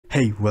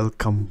Hey,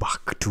 welcome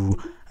back to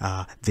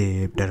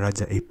the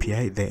Daraja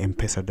API, the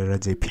MPESA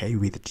Daraja API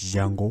with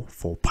Django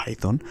for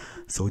Python.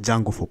 So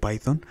Django for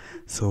Python.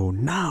 So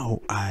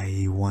now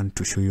I want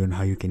to show you on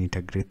how you can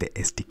integrate the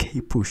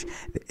SDK push.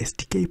 The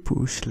SDK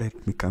push,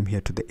 let me come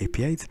here to the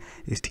APIs.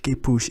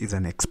 SDK push is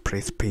an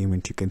express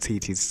payment. You can see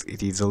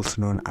it is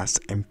also known as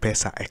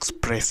MPESA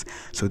Express.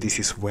 So this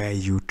is where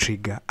you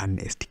trigger an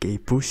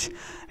SDK push,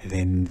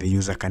 then the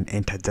user can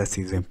enter just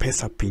his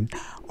MPESA pin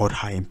or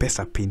her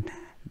MPESA pin.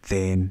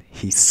 Then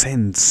he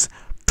sends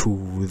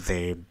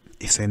the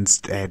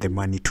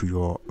money to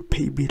your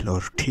pay bill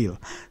or till.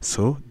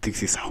 So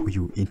this is how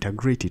you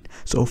integrate it.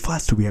 So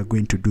first we are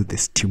going to do the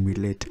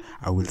stimulate.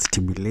 I will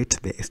stimulate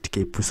the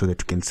SDK push so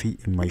that you can see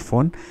in my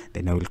phone,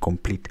 then I will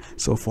complete.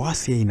 So for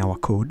us here in our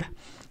code,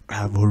 I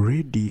have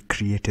already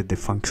created the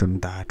function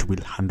that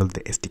will handle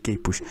the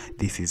SDK push.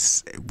 This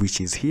is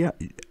which is here,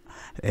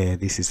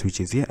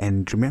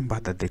 and remember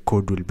that the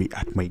code will be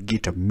at my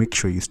GitHub. Make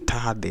sure you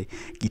start the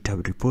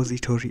GitHub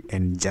repository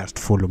and just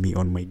follow me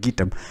on my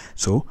GitHub.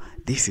 So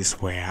this is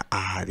where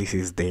this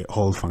is the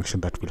whole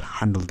function that will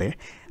handle the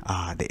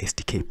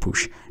SDK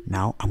push.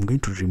 Now I'm going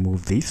to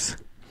remove this.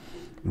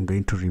 I'm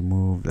going to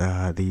remove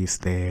this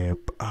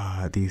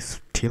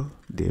till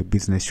the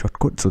business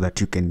shortcode so that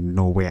you can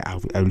know where I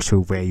will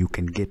show where you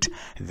can get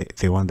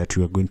the one that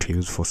you are going to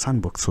use for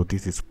sandbox. So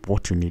this is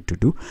what you need to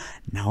do.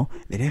 Now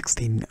the next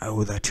thing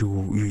that you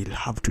will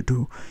have to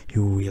do,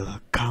 you will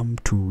come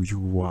to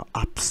your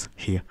apps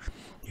here.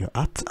 Your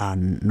apps are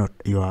not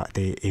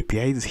the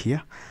APIs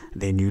here.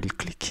 Then you will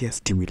click here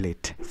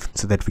stimulate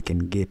so that we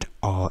can get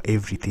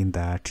everything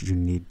that you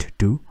need to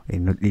do,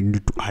 and you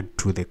need to add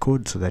to the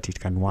code so that it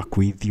can work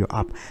with your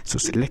app. So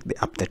select the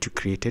app that you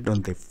created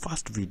on the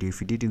first video.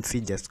 If you didn't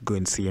see, just go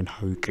and see on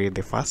how you create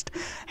the first,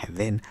 and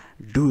then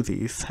do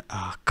this.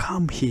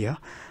 Come here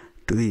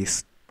to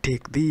this.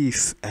 Take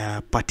this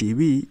party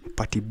B.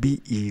 Party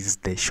B is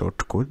the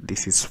shortcode.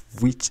 This is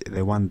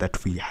the one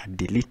that we had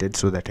deleted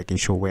so that I can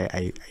show where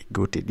I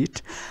got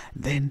it.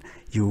 Then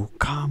you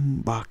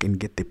come back and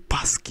get the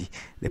passkey.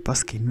 The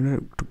passkey, in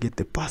order to get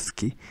the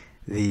passkey,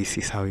 this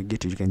is how you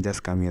get it. You can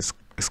just come here,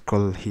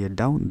 scroll here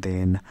down,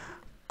 then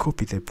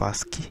copy the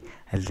passkey,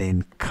 and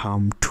then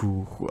come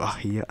to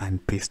here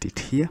and paste it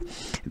here.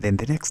 Then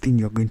the next thing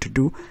you're going to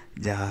do,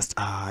 just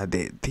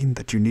the thing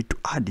that you need to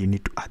add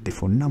the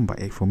phone number.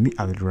 For me,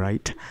 I will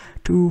write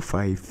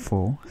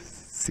 254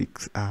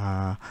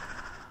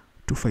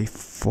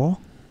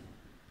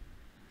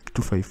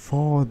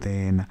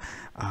 then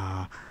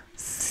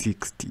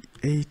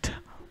 68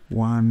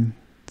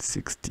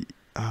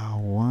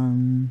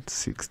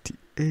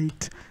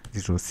 168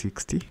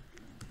 060.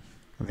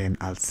 Then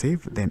I'll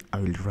save. Then I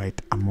will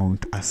write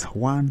amount as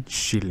 1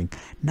 shilling.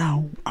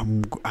 Now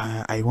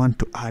I want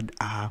to add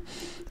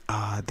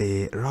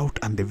the route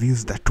and the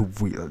views that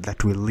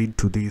will lead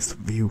to this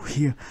view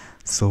here.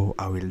 So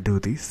I will do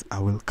this. I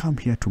will come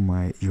here to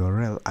my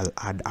URL. I'll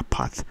add a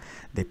path.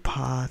 The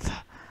path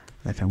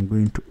that I'm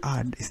going to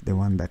add is the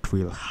one that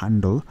will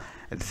handle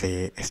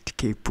the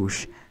SDK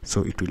push,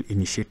 so it will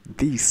initiate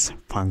this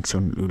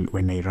function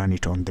when I run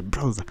it on the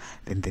browser.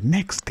 Then the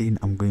next thing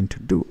I'm going to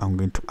do, I'm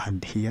going to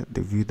add here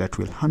the view that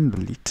will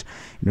handle it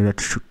in order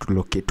to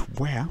locate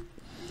where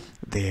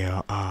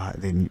the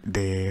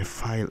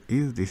file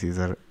is. This is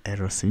our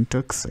error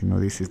syntax. I know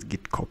this is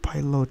Git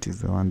Copilot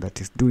is the one that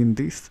is doing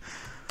this.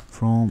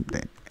 From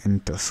then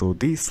enter. So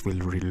this will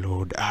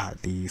reload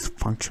this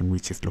function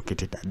which is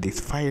located at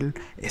this file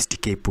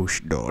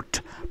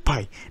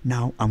sdkpush.py.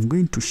 Now I'm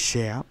going to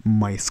share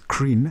my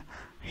screen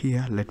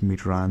here. Let me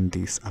run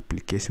this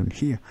application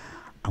here.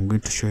 I'm going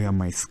to show you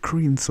my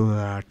screen so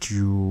that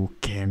you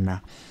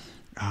can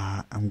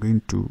I'm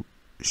going to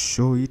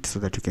show it so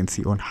that you can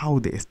see on how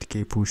the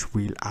SDK push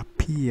will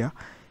appear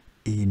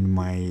in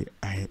my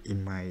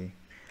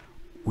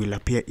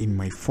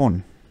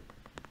phone.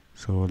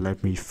 So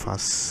let me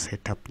first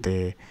set up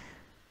the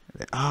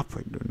app.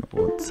 I don't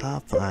know what's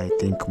up. I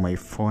think my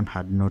phone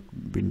had not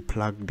been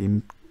plugged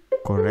in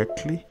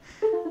correctly.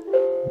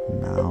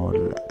 Now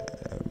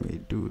let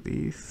me do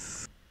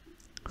this.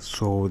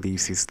 So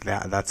this is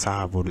that's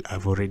how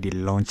I've already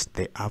launched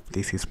the app.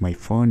 This is my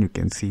phone. You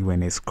can see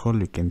when I scroll,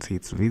 you can see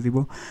it's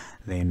visible.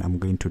 Then I'm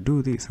going to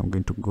do this. I'm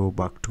going to go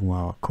back to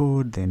our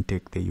code, then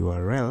take the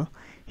URL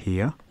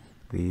here,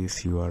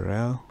 this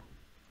URL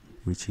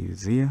which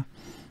is here.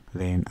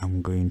 Then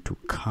I'm going to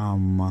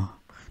come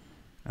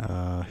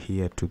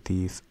here to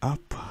this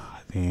app,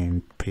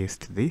 then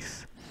paste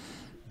this.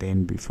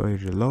 Then before I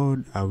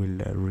reload, I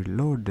will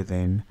reload.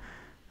 Then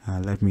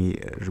let me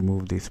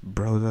remove this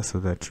browser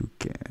so that you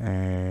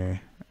can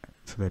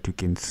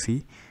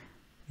see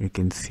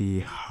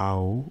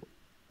how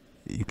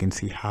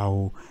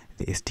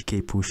the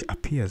SDK push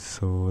appears.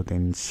 So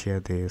then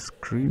share the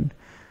screen.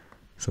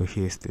 So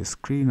here's the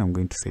screen. I'm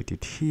going to set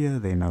it here.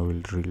 Then I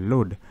will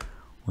reload.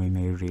 When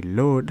I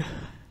reload,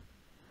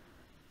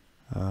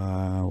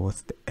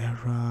 what's the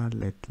error?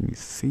 Let me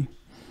see.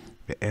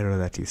 The error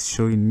that is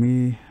showing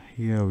me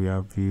here, we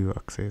have view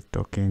access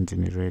token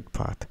generate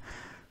path.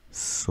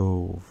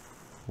 So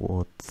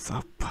what's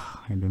up.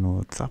 I don't know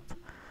what's up.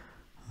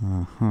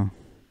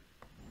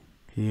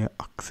 Here,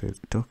 access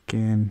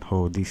token.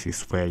 Oh, this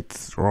is where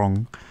it's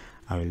wrong.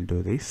 I will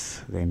do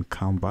this, then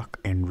come back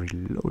and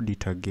reload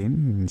it again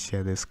and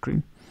share the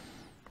screen.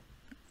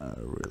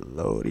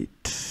 Reload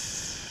it.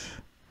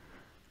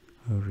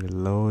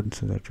 Reload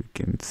so that we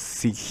can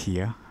see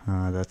here.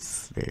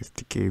 That's the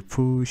SDK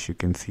push. You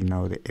can see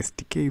now the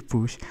SDK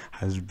push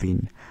has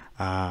been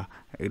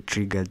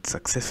triggered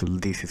successful.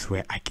 This is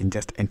where I can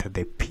just enter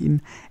the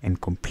pin and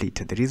complete.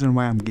 The reason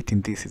why I'm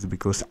getting this is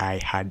because I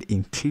had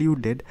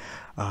included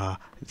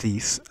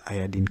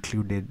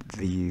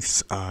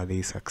this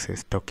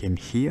success token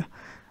here.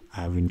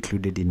 I've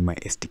included in my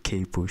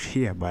SDK push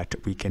here, but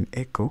we can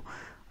echo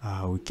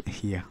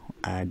here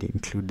I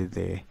included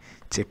the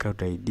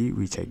checkout ID,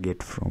 which I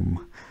get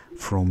from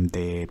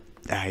the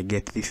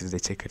this is the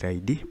checkout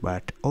ID,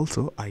 but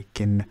also I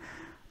can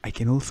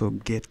also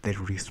get the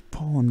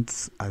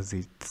response as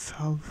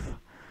itself.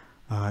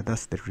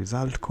 That's the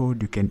result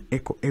code. You can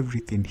echo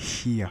everything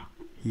here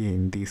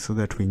in this, so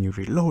that when you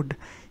reload,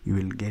 you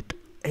will get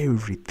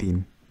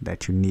everything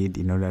that you need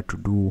in order to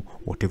do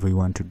whatever you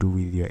want to do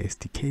with your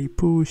SDK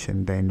push.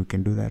 And then you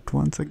can do that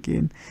once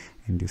again,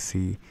 and you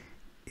see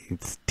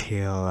it's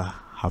still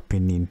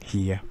happening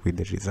here with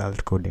the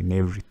result code and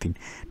everything.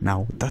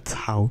 Now that's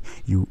how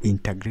you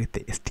integrate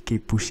the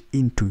SDK push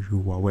into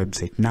your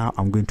website. Now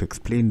I'm going to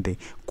explain the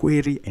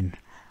query and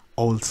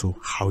also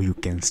how you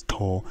can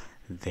store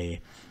the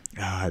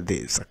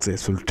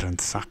successful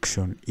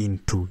transaction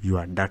into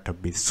your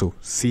database. So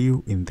see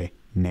you in the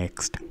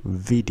next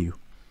video.